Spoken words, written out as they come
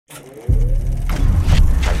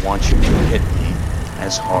I want you to hit me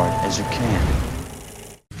as hard as you can.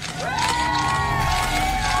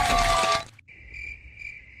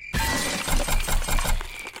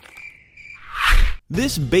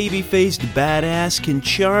 This baby-faced badass can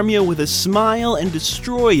charm you with a smile and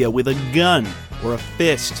destroy you with a gun, or a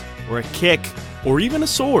fist, or a kick, or even a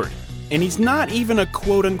sword. And he's not even a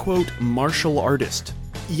quote-unquote martial artist.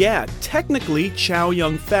 Yeah, technically, Chow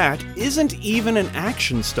Yun-fat isn't even an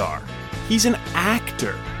action star. He's an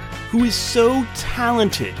actor who is so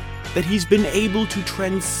talented that he's been able to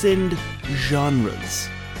transcend genres.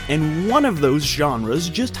 And one of those genres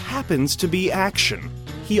just happens to be action.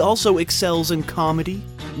 He also excels in comedy,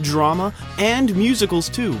 drama, and musicals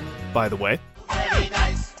too, by the way. Very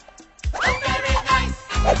nice. Oh, very nice.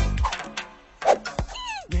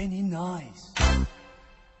 Very nice.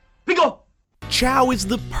 Bingo! Chow is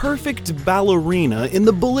the perfect ballerina in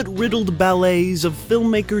the bullet-riddled ballets of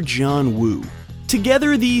filmmaker John Woo.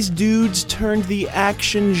 Together, these dudes turned the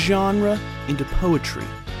action genre into poetry,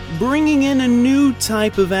 bringing in a new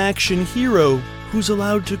type of action hero who's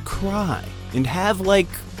allowed to cry and have,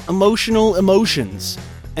 emotional emotions,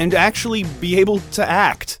 and actually be able to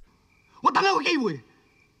act.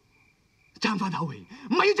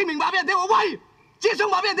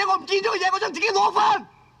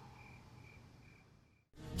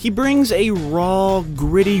 He brings a raw,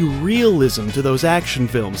 gritty realism to those action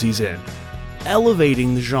films he's in,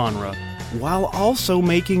 elevating the genre while also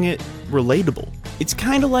making it relatable. It's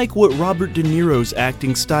kinda like what Robert De Niro's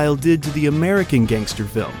acting style did to the American gangster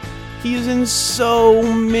film. He is in so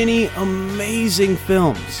many amazing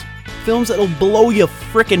films that'll blow your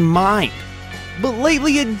frickin' mind. But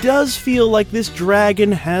lately it does feel like this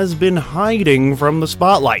dragon has been hiding from the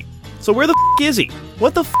spotlight. So where the f*** is he?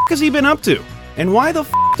 What the f*** has he been up to? And why the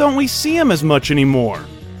f*** don't we see him as much anymore?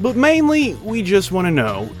 But mainly, we just want to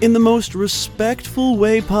know, in the most respectful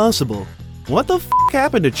way possible, what the f***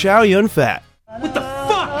 happened to Chow Yun-fat? What the fuck?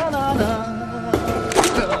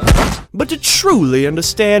 But to truly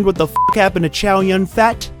understand what the f*** happened to Chow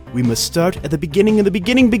Yun-fat, we must start at the beginning, and the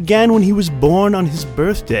beginning began when he was born on his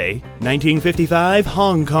birthday, 1955,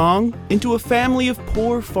 Hong Kong, into a family of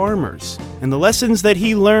poor farmers. And the lessons that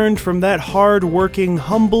he learned from that hard-working,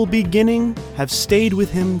 humble beginning have stayed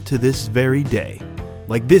with him to this very day.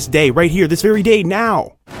 Like this day, right here, this very day,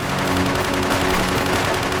 now!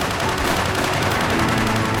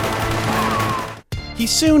 He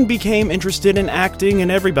soon became interested in acting, and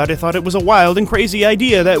everybody thought it was a wild and crazy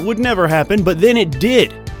idea that would never happen, but then it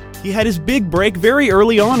did. He had his big break very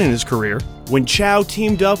early on in his career, when Chow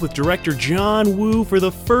teamed up with director John Woo for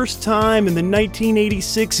the first time in the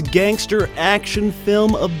 1986 gangster action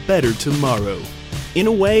film A Better Tomorrow. In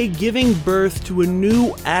a way, giving birth to a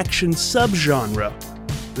new action subgenre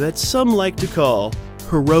that some like to call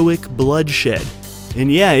heroic bloodshed.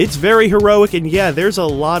 And yeah, it's very heroic, and yeah, there's a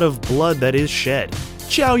lot of blood that is shed.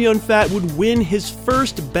 Chow Yun-fat would win his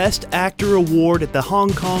first Best Actor award at the Hong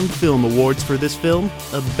Kong Film Awards for this film,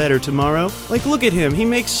 A Better Tomorrow. Look at him, he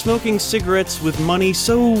makes smoking cigarettes with money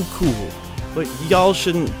so cool. But y'all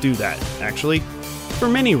shouldn't do that, actually, for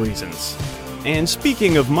many reasons. And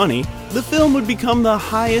speaking of money, the film would become the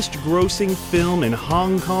highest grossing film in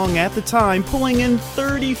Hong Kong at the time, pulling in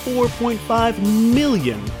 $34.5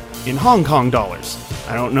 million in Hong Kong dollars.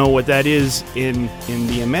 I don't know what that is in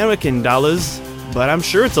the American dollars, but I'm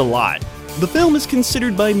sure it's a lot. The film is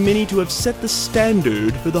considered by many to have set the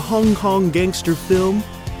standard for the Hong Kong gangster film,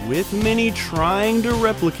 with many trying to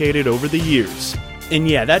replicate it over the years. And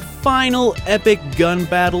yeah, that final epic gun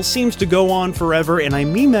battle seems to go on forever, and I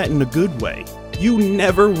mean that in a good way. You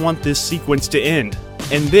never want this sequence to end.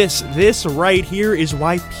 And this right here is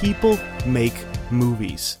why people make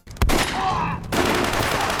movies.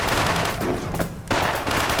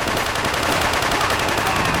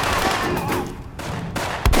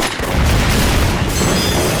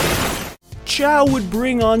 Chow would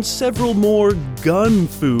bring on several more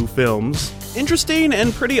gun-fu films. Interesting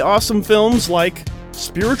and pretty awesome films like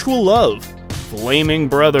Spiritual Love, Flaming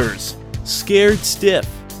Brothers, Scared Stiff,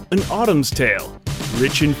 An Autumn's Tale,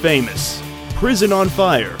 Rich and Famous, Prison on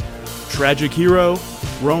Fire, Tragic Hero,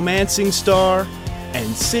 Romancing Star,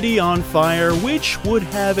 and City on Fire, which would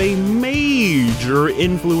have a major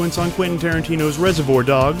influence on Quentin Tarantino's Reservoir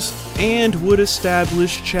Dogs, and would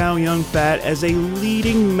establish Chow Yun-fat as a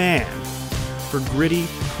leading man for gritty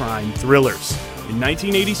crime thrillers. In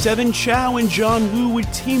 1987, Chow and John Woo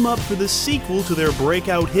would team up for the sequel to their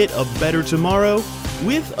breakout hit A Better Tomorrow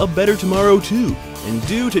with A Better Tomorrow 2. And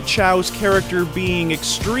due to Chow's character being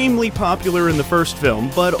extremely popular in the first film,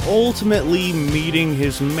 but ultimately meeting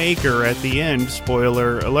his maker at the end,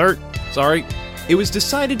 spoiler alert, sorry, It was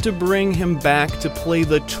decided to bring him back to play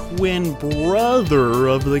the twin brother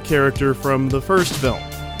of the character from the first film.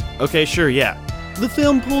 Okay, sure, yeah. The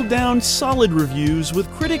film pulled down solid reviews,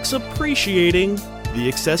 with critics appreciating the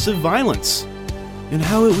excessive violence and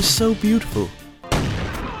how it was so beautiful.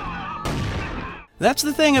 That's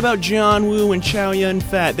the thing about John Woo and Chow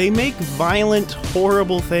Yun-fat. They make violent,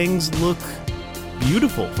 horrible things look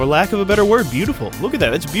beautiful, for lack of a better word. Beautiful. Look at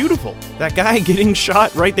that, it's beautiful. That guy getting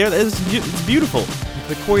shot right there, it's beautiful.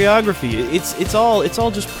 The choreography, it's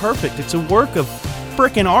all just perfect. It's a work of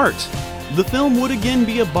frickin' art. The film would again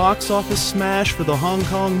be a box office smash for the Hong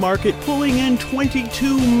Kong market, pulling in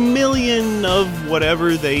 22 million of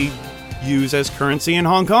whatever they use as currency in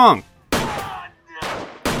Hong Kong.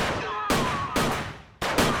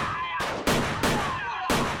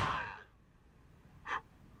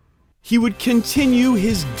 He would continue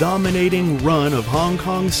his dominating run of Hong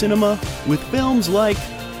Kong cinema with films like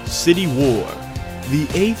City War, The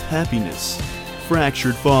Eighth Happiness,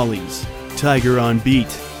 Fractured Follies, Tiger on Beat,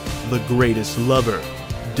 The Greatest Lover,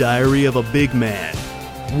 Diary of a Big Man,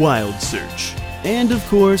 Wild Search, and of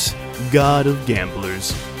course, God of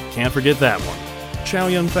Gamblers. Can't forget that one. Chow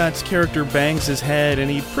Yun-fat's character bangs his head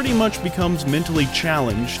and he pretty much becomes mentally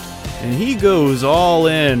challenged, and he goes all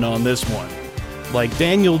in on this one. Like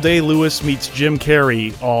Daniel Day-Lewis meets Jim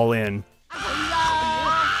Carrey all in.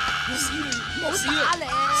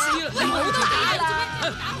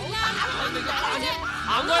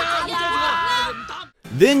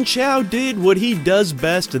 Then Chow did what he does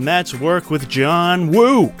best, and that's work with John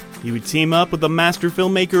Woo. He would team up with the master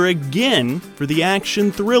filmmaker again for the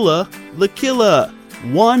action thriller The Killer,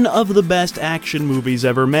 one of the best action movies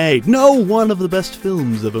ever made. No, one of the best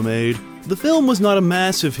films ever made. The film was not a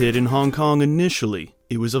massive hit in Hong Kong initially.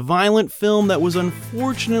 It was a violent film that was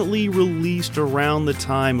unfortunately released around the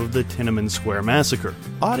time of the Tiananmen Square massacre.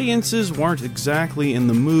 Audiences weren't exactly in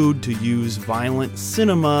the mood to use violent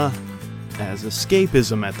cinema as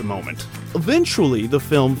escapism at the moment. Eventually, the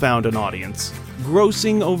film found an audience,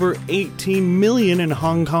 grossing over 18 million in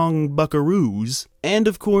Hong Kong buckaroos, and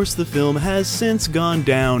of course the film has since gone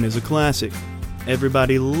down as a classic,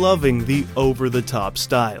 everybody loving the over-the-top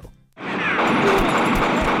style.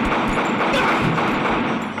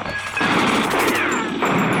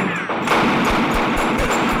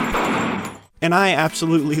 And I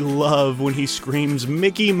absolutely love when he screams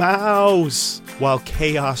Mickey Mouse while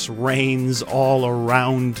chaos reigns all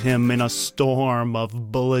around him in a storm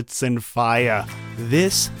of bullets and fire.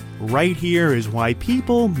 This right here is why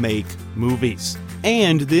people make movies.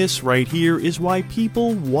 And this right here is why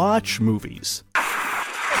people watch movies.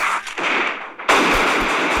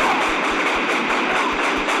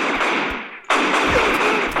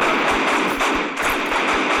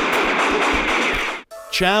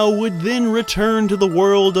 Chow would then return to the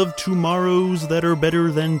world of tomorrows that are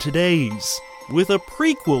better than today's, with a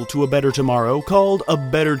prequel to A Better Tomorrow called A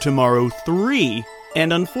Better Tomorrow 3,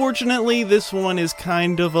 and unfortunately this one is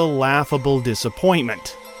kind of a laughable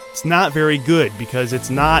disappointment. It's not very good because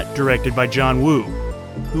it's not directed by John Woo,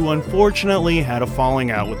 who unfortunately had a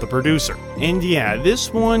falling out with the producer. And yeah,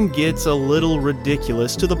 this one gets a little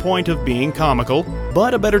ridiculous to the point of being comical,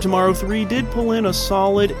 but A Better Tomorrow 3 did pull in a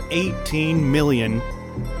solid 18 million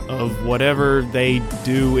of whatever they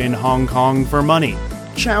do in Hong Kong for money.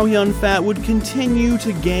 Chow Yun-fat would continue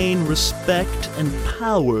to gain respect and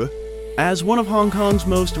power as one of Hong Kong's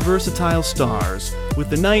most versatile stars, with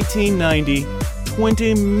the 1990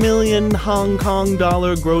 20 million Hong Kong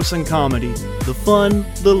dollar grossing comedy, The Fun,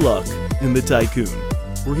 the Luck, and the Tycoon,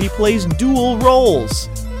 where he plays dual roles,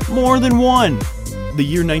 more than one. The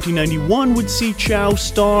year 1991 would see Chow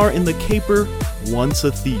star in the caper Once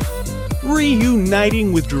a Thief,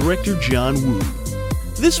 reuniting with director John Woo.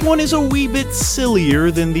 This one is a wee bit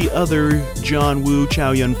sillier than the other John Woo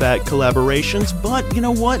Chow Yun-fat collaborations, but you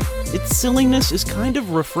know what? Its silliness is kind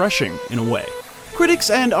of refreshing in a way.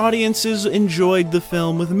 Critics and audiences enjoyed the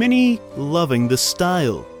film, with many loving the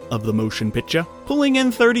style of the motion picture, pulling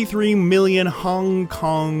in 33 million Hong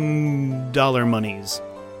Kong dollar monies.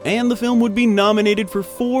 And the film would be nominated for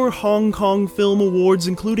 4 Hong Kong Film Awards,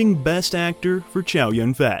 including Best Actor for Chow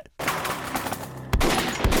Yun-fat.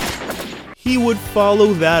 He would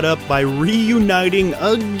follow that up by reuniting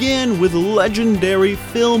again with legendary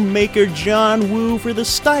filmmaker John Woo for the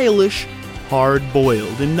stylish Hard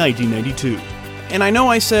Boiled in 1992. And I know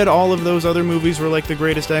I said all of those other movies were like the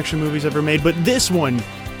greatest action movies ever made, but this one,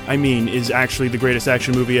 is actually the greatest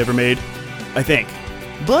action movie ever made, I think.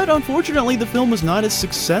 But unfortunately, the film was not as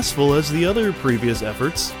successful as the other previous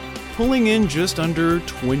efforts, pulling in just under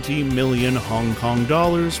 20 million Hong Kong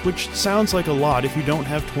dollars, which sounds like a lot if you don't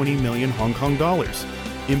have 20 million Hong Kong dollars.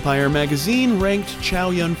 Empire magazine ranked Chow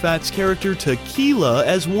Yun-fat's character Tequila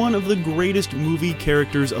as one of the greatest movie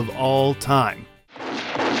characters of all time.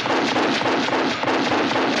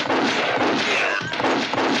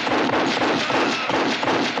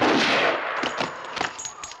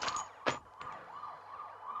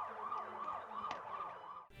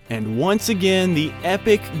 And once again, the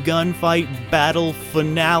epic gunfight battle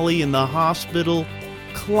finale in the hospital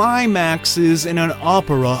climaxes in an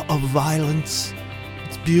opera of violence.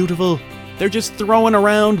 It's beautiful. They're just throwing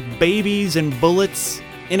around babies and bullets,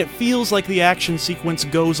 and it feels like the action sequence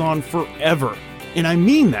goes on forever. And I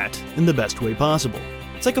mean that in the best way possible.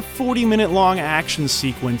 It's like a 40-minute long action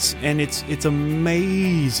sequence, and it's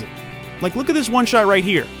amazing. Like, look at this one shot right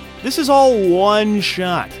here. This is all one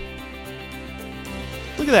shot.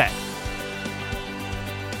 Look at that.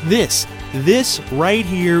 This right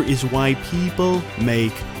here is why people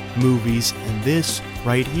make movies, and this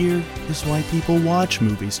right here is why people watch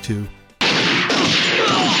movies too.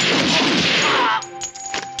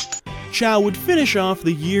 Chow would finish off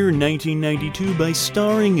the year 1992 by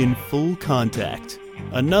starring in Full Contact,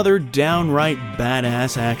 another downright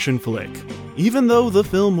badass action flick. Even though the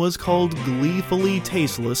film was called gleefully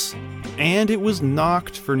tasteless, and it was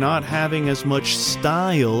knocked for not having as much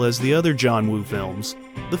style as the other John Woo films,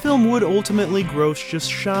 the film would ultimately gross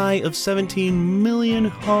just shy of 17 million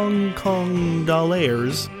Hong Kong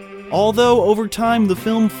dollars, although over time the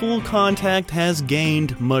film Full Contact has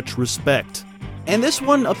gained much respect. And this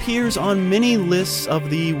one appears on many lists of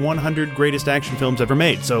the 100 greatest action films ever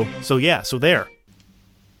made, so there.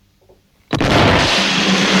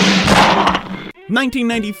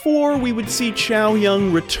 1994, we would see Chow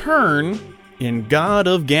Yun return in God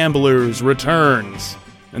of Gamblers Returns,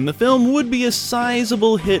 and the film would be a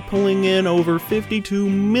sizable hit, pulling in over 52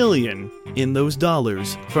 million in those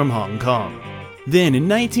dollars from Hong Kong. Then, in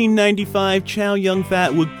 1995, Chow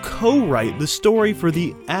Yun-fat would co-write the story for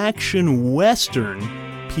the action western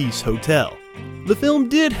Peace Hotel. The film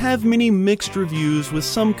did have many mixed reviews, with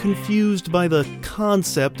some confused by the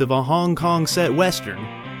concept of a Hong Kong set western,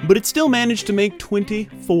 but it still managed to make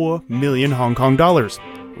 24 million Hong Kong dollars.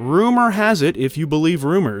 Rumor has it, if you believe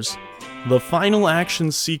rumors, the final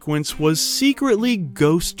action sequence was secretly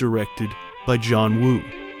ghost-directed by John Woo.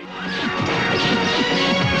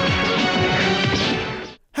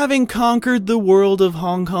 Having conquered the world of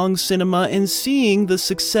Hong Kong cinema and seeing the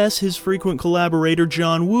success his frequent collaborator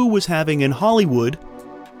John Woo was having in Hollywood,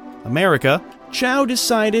 America, Chow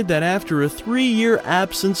decided that after a 3-year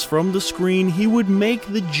absence from the screen, he would make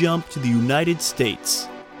the jump to the United States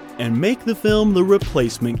and make the film The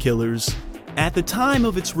Replacement Killers. At the time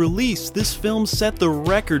of its release, this film set the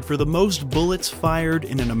record for the most bullets fired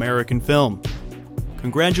in an American film.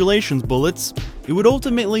 Congratulations, Bullets. It would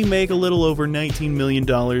ultimately make a little over $19 million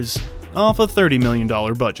off a $30 million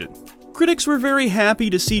budget. Critics were very happy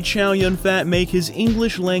to see Chow Yun-fat make his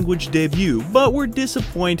English language debut, but were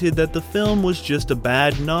disappointed that the film was just a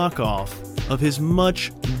bad knockoff of his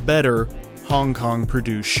much better Hong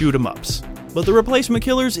Kong-produced shoot-'em-ups. But The Replacement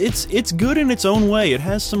Killers, it's good in its own way. It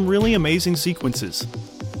has some really amazing sequences.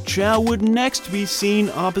 Chow would next be seen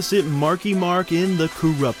opposite Marky Mark in The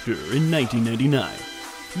Corruptor in 1999.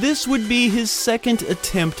 This would be his second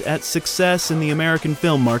attempt at success in the American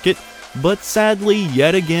film market, but sadly,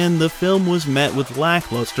 yet again, the film was met with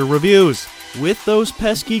lackluster reviews, with those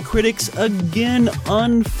pesky critics again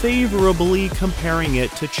unfavorably comparing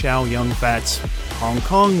it to Chow Yun-fat's Hong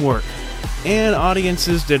Kong work. And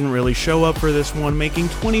audiences didn't really show up for this one, making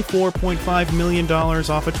 $24.5 million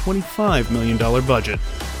off a $25 million budget.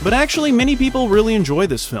 But actually, many people really enjoy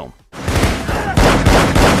this film.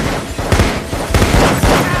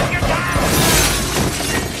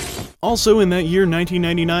 Also in that year,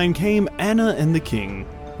 1999, came Anna and the King,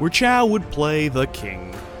 where Chow would play the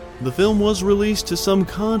king. The film was released to some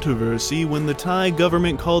controversy when the Thai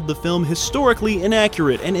government called the film historically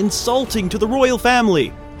inaccurate and insulting to the royal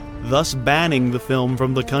family, thus banning the film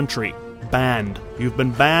from the country. Banned. You've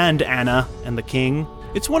been banned, Anna and the King.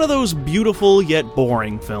 It's one of those beautiful yet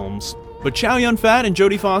boring films. But Chow Yun-fat and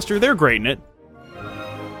Jodie Foster, they're great in it.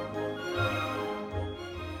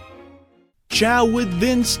 Chow would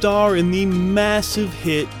then star in the massive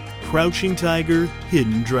hit Crouching Tiger,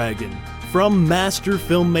 Hidden Dragon from master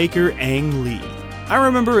filmmaker Ang Lee. I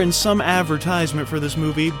remember in some advertisement for this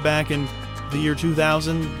movie back in the year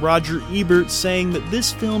 2000, Roger Ebert saying that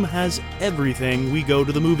this film has everything we go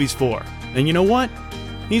to the movies for. And you know what?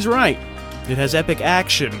 He's right. It has epic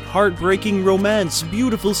action, heartbreaking romance,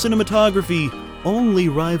 beautiful cinematography, only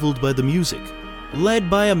rivaled by the music. Led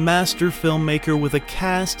by a master filmmaker with a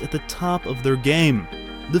cast at the top of their game.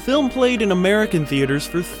 The film played in American theaters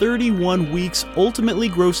for 31 weeks, ultimately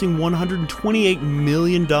grossing $128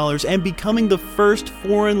 million and becoming the first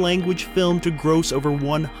foreign language film to gross over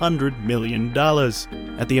 $100 million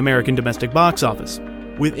at the American domestic box office,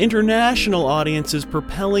 with international audiences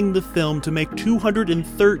propelling the film to make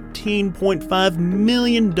 $213.5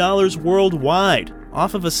 million worldwide,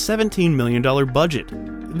 off of a $17 million budget.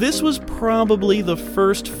 This was probably the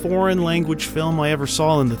first foreign language film I ever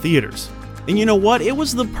saw in the theaters. And you know what? It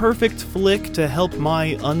was the perfect flick to help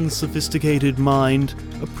my unsophisticated mind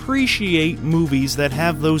appreciate movies that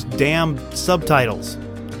have those damn subtitles.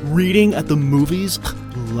 Reading at the movies?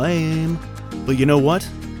 Lame. But you know what?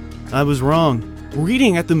 I was wrong.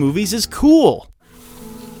 Reading at the movies is cool!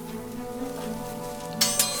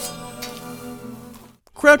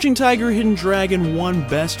 Crouching Tiger, Hidden Dragon won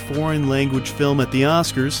Best Foreign Language Film at the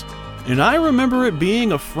Oscars, and I remember it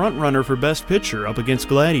being a frontrunner for Best Picture up against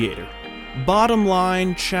Gladiator. Bottom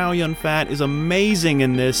line, Chow Yun-fat is amazing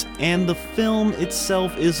in this, and the film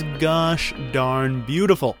itself is gosh darn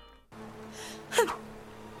beautiful.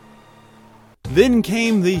 Then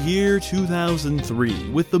came the year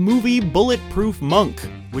 2003 with the movie Bulletproof Monk,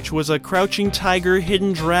 which was a Crouching Tiger,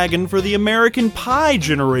 Hidden Dragon for the American Pie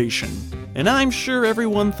generation. And I'm sure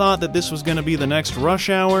everyone thought that this was going to be the next Rush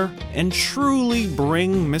Hour and truly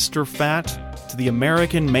bring Mr. Fat to the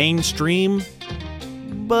American mainstream.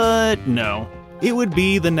 But no, it would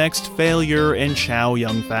be the next failure in Chow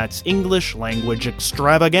Yun-fat's English language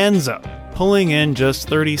extravaganza, pulling in just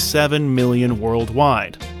 $37 million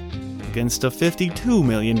worldwide, against a $52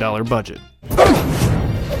 million budget.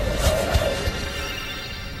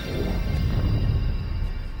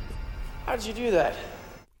 How'd you do that?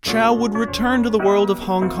 Chow would return to the world of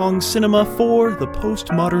Hong Kong cinema for The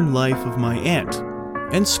Postmodern Life of My Aunt,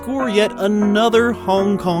 and score yet another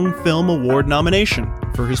Hong Kong Film Award nomination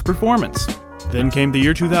for his performance. Then came the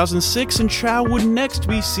year 2006, and Chow would next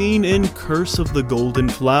be seen in Curse of the Golden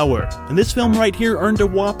Flower. And this film right here earned a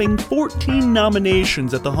whopping 14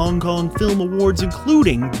 nominations at the Hong Kong Film Awards,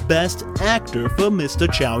 including Best Actor for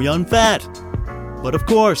Mr. Chow Yun-fat. But of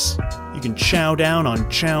course, you can chow down on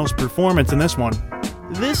Chow's performance in this one.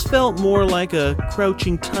 This felt more like a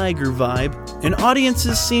Crouching Tiger vibe, and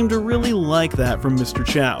audiences seemed to really like that from Mr.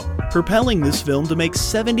 Chow, propelling this film to make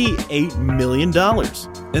 $78 million.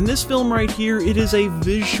 And this film right here, it is a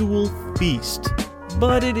visual feast,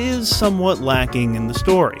 but it is somewhat lacking in the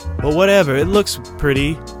story. But whatever, it looks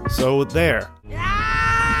pretty, so there.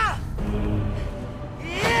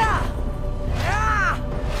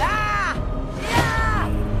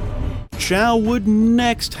 Chow would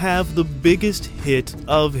next have the biggest hit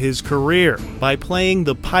of his career by playing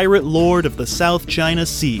the Pirate Lord of the South China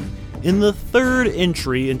Sea in the third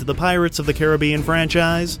entry into the Pirates of the Caribbean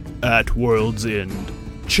franchise, At World's End.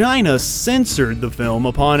 China censored the film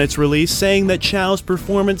upon its release, saying that Chow's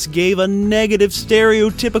performance gave a negative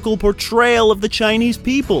stereotypical portrayal of the Chinese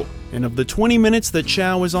people. And of the 20 minutes that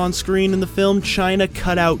Chow was on screen in the film, China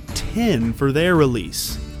cut out 10 for their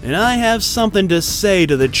release. And I have something to say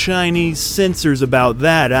to the Chinese censors about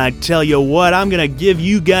that. I tell you what, I'm gonna give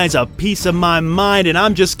you guys a piece of my mind, and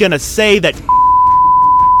I'm just gonna say that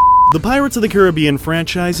the Pirates of the Caribbean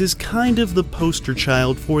franchise is kind of the poster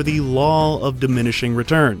child for the law of diminishing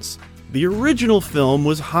returns. The original film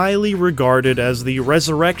was highly regarded as the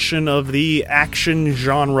resurrection of the action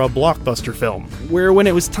genre blockbuster film, where when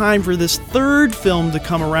it was time for this third film to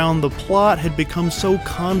come around, the plot had become so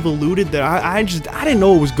convoluted that I didn't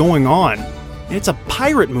know what was going on. It's a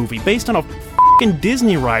pirate movie based on a f***ing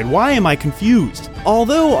Disney ride. Why am I confused?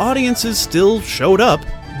 Although audiences still showed up,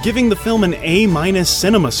 giving the film an A-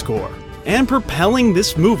 cinema score, and propelling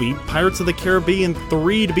this movie, Pirates of the Caribbean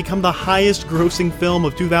 3, to become the highest grossing film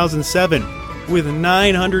of 2007, with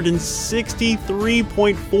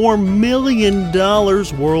 $963.4 million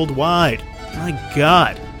worldwide. My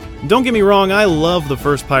god. Don't get me wrong, I love the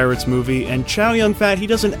first Pirates movie, and Chow Yun-fat, he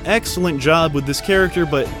does an excellent job with this character,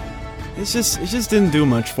 but it just didn't do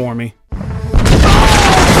much for me.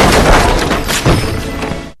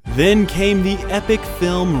 Then came the epic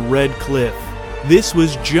film Red Cliff. This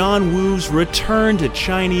was John Woo's return to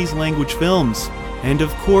Chinese language films. And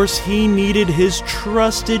of course, he needed his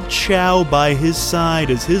trusted Chow by his side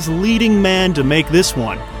as his leading man to make this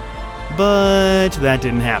one. But that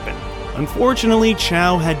didn't happen. Unfortunately,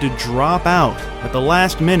 Chow had to drop out at the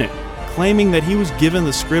last minute, claiming that he was given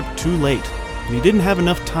the script too late, and he didn't have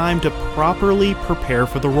enough time to properly prepare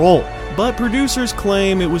for the role. But producers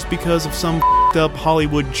claim it was because of some f***ed-up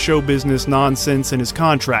Hollywood show business nonsense in his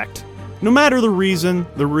contract. No matter the reason,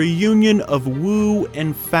 the reunion of Woo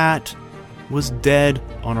and Fat was dead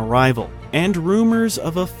on arrival. and rumors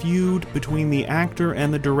of a feud between the actor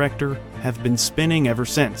and the director have been spinning ever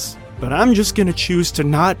since. But I'm just gonna choose to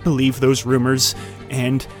not believe those rumors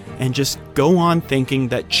and just go on thinking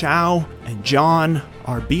that Chow and John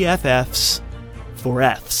are BFFs for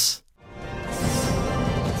Fs.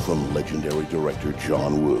 From legendary director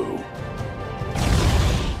John Woo.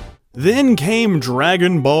 Then came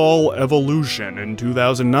Dragon Ball Evolution in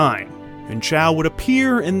 2009, and Chow would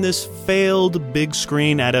appear in this failed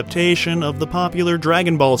big-screen adaptation of the popular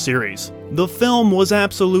Dragon Ball series. The film was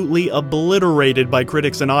absolutely obliterated by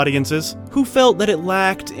critics and audiences, who felt that it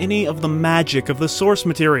lacked any of the magic of the source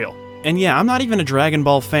material. And yeah, I'm not even a Dragon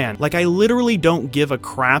Ball fan. Like, I literally don't give a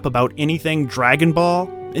crap about anything Dragon Ball,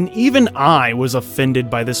 and even I was offended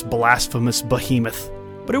by this blasphemous behemoth.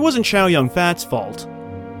 But it wasn't Chow Yun-Fat's fault.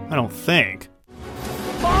 I don't think.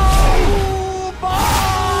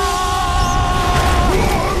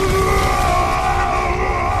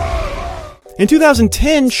 In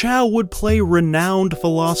 2010, Chow would play renowned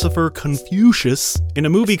philosopher Confucius in a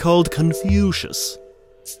movie called Confucius.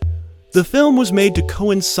 The film was made to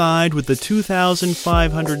coincide with the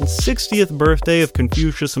 2560th birthday of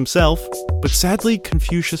Confucius himself, but sadly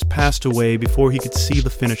Confucius passed away before he could see the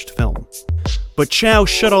finished film. But Chow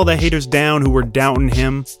shut all the haters down who were doubting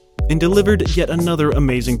him, and delivered yet another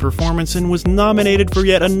amazing performance and was nominated for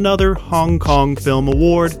yet another Hong Kong Film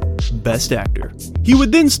Award, Best Actor. He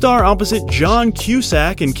would then star opposite John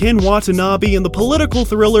Cusack and Ken Watanabe in the political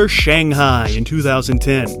thriller Shanghai in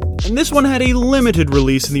 2010. And this one had a limited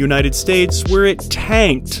release in the United States where it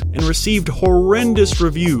tanked and received horrendous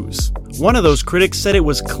reviews. One of those critics said it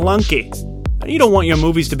was clunky. You don't want your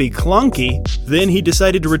movies to be clunky. Then he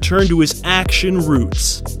decided to return to his action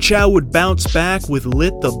roots. Chow would bounce back with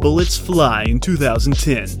Let the Bullets Fly in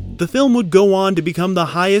 2010. The film would go on to become the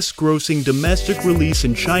highest-grossing domestic release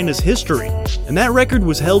in China's history, and that record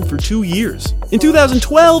was held for 2 years. In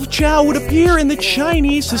 2012, Chow would appear in the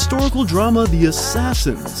Chinese historical drama The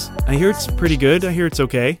Assassins. I hear it's pretty good. I hear it's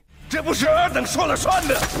okay. 这不是尔等说了算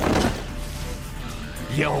的。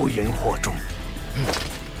妖言惑众。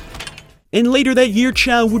 And later that year,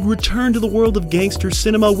 Chow would return to the world of gangster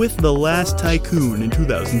cinema with The Last Tycoon in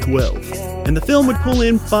 2012. And the film would pull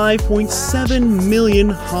in 5.7 million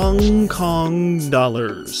Hong Kong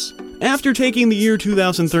dollars. After taking the year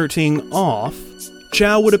 2013 off,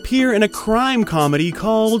 Chow would appear in a crime comedy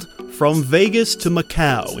called From Vegas to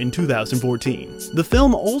Macau in 2014. The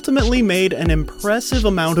film ultimately made an impressive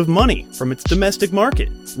amount of money from its domestic market,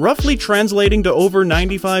 roughly translating to over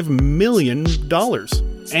 $95 million.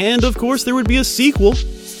 And of course there would be a sequel,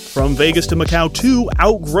 From Vegas to Macau 2,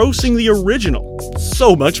 outgrossing the original.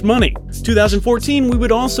 So much money. 2014, we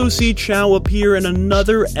would also see Chow appear in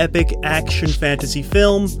another epic action fantasy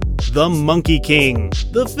film, The Monkey King.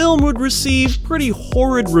 The film would receive pretty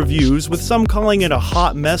horrid reviews, with some calling it a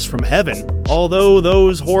hot mess from heaven. Although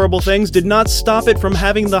those horrible things did not stop it from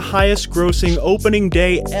having the highest grossing opening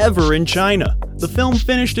day ever in China. The film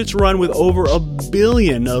finished its run with over $1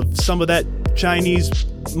 billion of some of that Chinese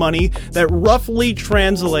money that roughly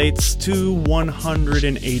translates to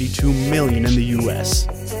 $182 million in the US.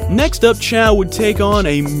 Next up, Chow would take on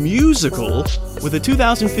a musical with a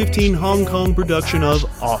 2015 Hong Kong production of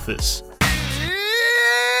Office.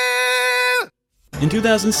 In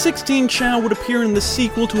 2016, Chow would appear in the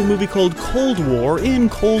sequel to a movie called Cold War in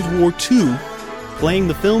Cold War II, playing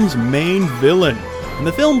the film's main villain. And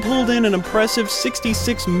the film pulled in an impressive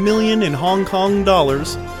 $66 million in Hong Kong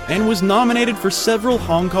dollars and was nominated for several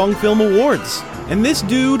Hong Kong Film Awards. And this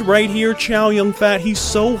dude right here, Chow Yun-Fat, he's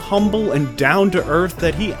so humble and down to earth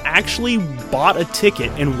that he actually bought a ticket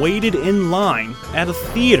and waited in line at a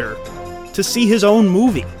theater to see his own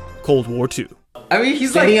movie, Cold War II. I mean,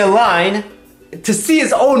 he's Standing in line to see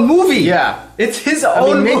his own movie. Yeah. It's his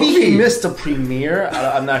own maybe movie. he missed the premiere.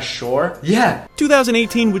 I'm not sure. Yeah.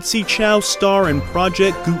 2018 would see Chow star in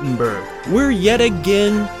Project Gutenberg, where yet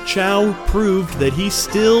again Chow proved that he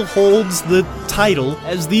still holds the title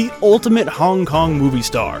as the ultimate Hong Kong movie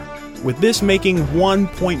star, with this making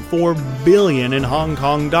 $1.4 billion in Hong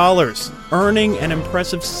Kong dollars, earning an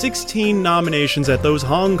impressive 16 nominations at those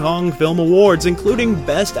Hong Kong Film Awards, including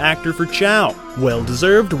Best Actor for Chow. Well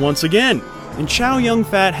deserved once again. And Chow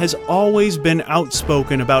Yun-Fat has always been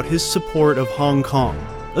outspoken about his support of Hong Kong,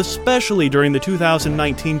 especially during the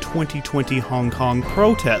 2019-2020 Hong Kong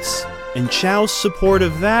protests. And Chow's support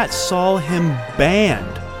of that saw him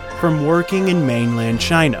banned from working in mainland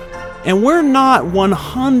China. And we're not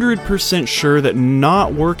 100% sure that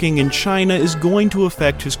not working in China is going to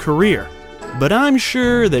affect his career. But I'm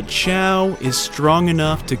sure that Chow is strong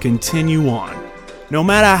enough to continue on. No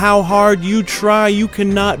matter how hard you try, you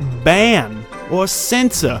cannot ban or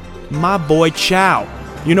censor My boy Chow.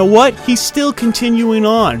 You know what? He's still continuing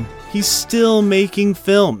on. He's still making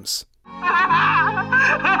films.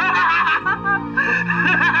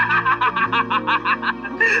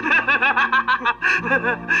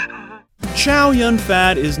 Chow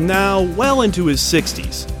Yun-fat is now well into his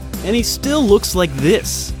 60s, and he still looks like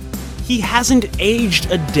this. He hasn't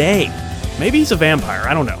aged a day. Maybe he's a vampire,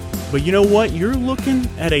 I don't know. But you know what? You're looking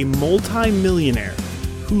at a multi-millionaire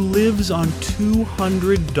who lives on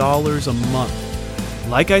 $200 a month.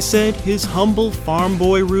 Like I said, his humble farm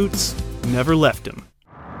boy roots never left him.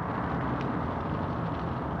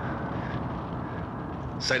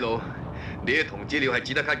 細路，你嘅同資料係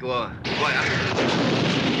剪得 cut 嘅喎，乖啊！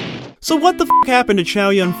 So what the f*** happened to Chow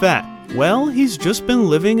Yun-fat? Well, he's just been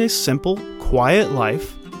living a simple, quiet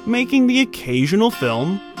life, making the occasional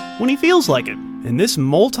film when he feels like it. And this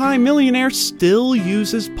multi-millionaire still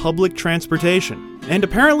uses public transportation. And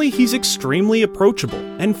apparently he's extremely approachable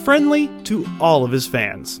and friendly to all of his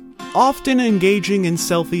fans, often engaging in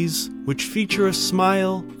selfies which feature a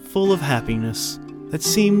smile full of happiness that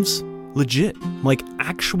seems legit, like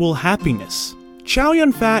actual happiness. Chow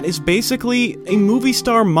Yun-fat is basically a movie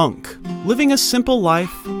star monk, living a simple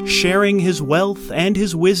life, sharing his wealth and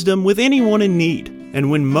his wisdom with anyone in need. And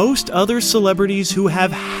when most other celebrities who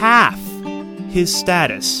have half his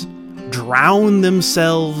status drown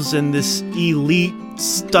themselves in this elite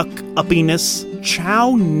stuck-uppiness,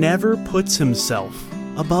 Chow never puts himself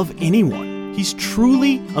above anyone. He's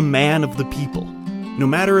truly a man of the people, no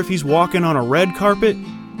matter if he's walking on a red carpet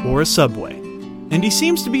or a subway. And he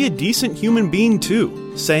seems to be a decent human being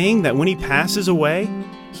too, saying that when he passes away,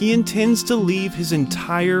 he intends to leave his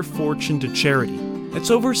entire fortune to charity.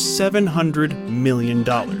 That's over $700 million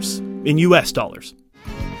in US dollars.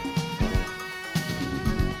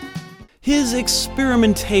 His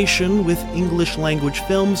experimentation with English language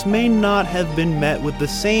films may not have been met with the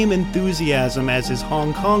same enthusiasm as his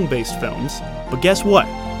Hong Kong-based films, but guess what?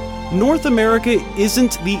 North America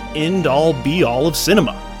isn't the end-all be-all of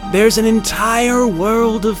cinema. There's an entire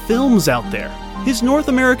world of films out there. His North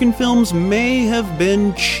American films may have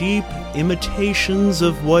been cheap imitations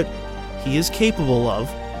of what he is capable of,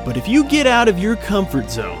 but if you get out of your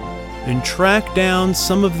comfort zone and track down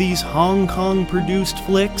some of these Hong Kong-produced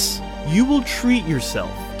flicks, you will treat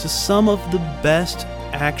yourself to some of the best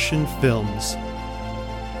action films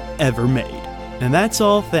ever made. And that's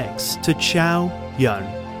all thanks to Chow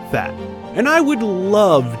Yun-fat. And I would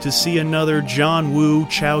love to see another John Woo,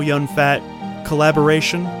 Chow Yun-fat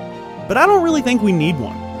collaboration, but I don't really think we need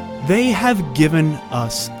one. They have given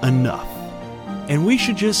us enough, and we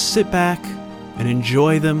should just sit back and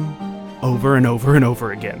enjoy them over and over and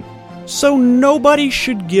over again. So nobody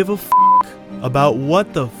should give a f*** about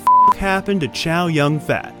what the f*** happened to Chow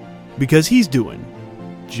Yun-fat, because he's doing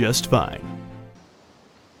just fine.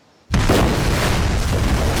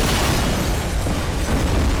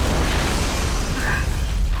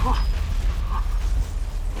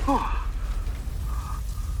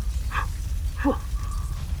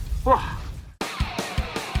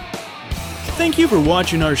 Thank you for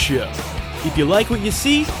watching our show. If you like what you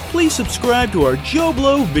see, please subscribe to our Joe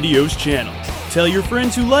Blow Videos channel. Tell your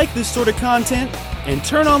friends who like this sort of content, and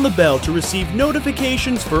turn on the bell to receive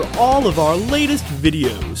notifications for all of our latest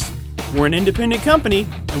videos. We're an independent company,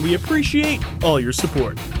 and we appreciate all your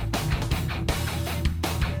support.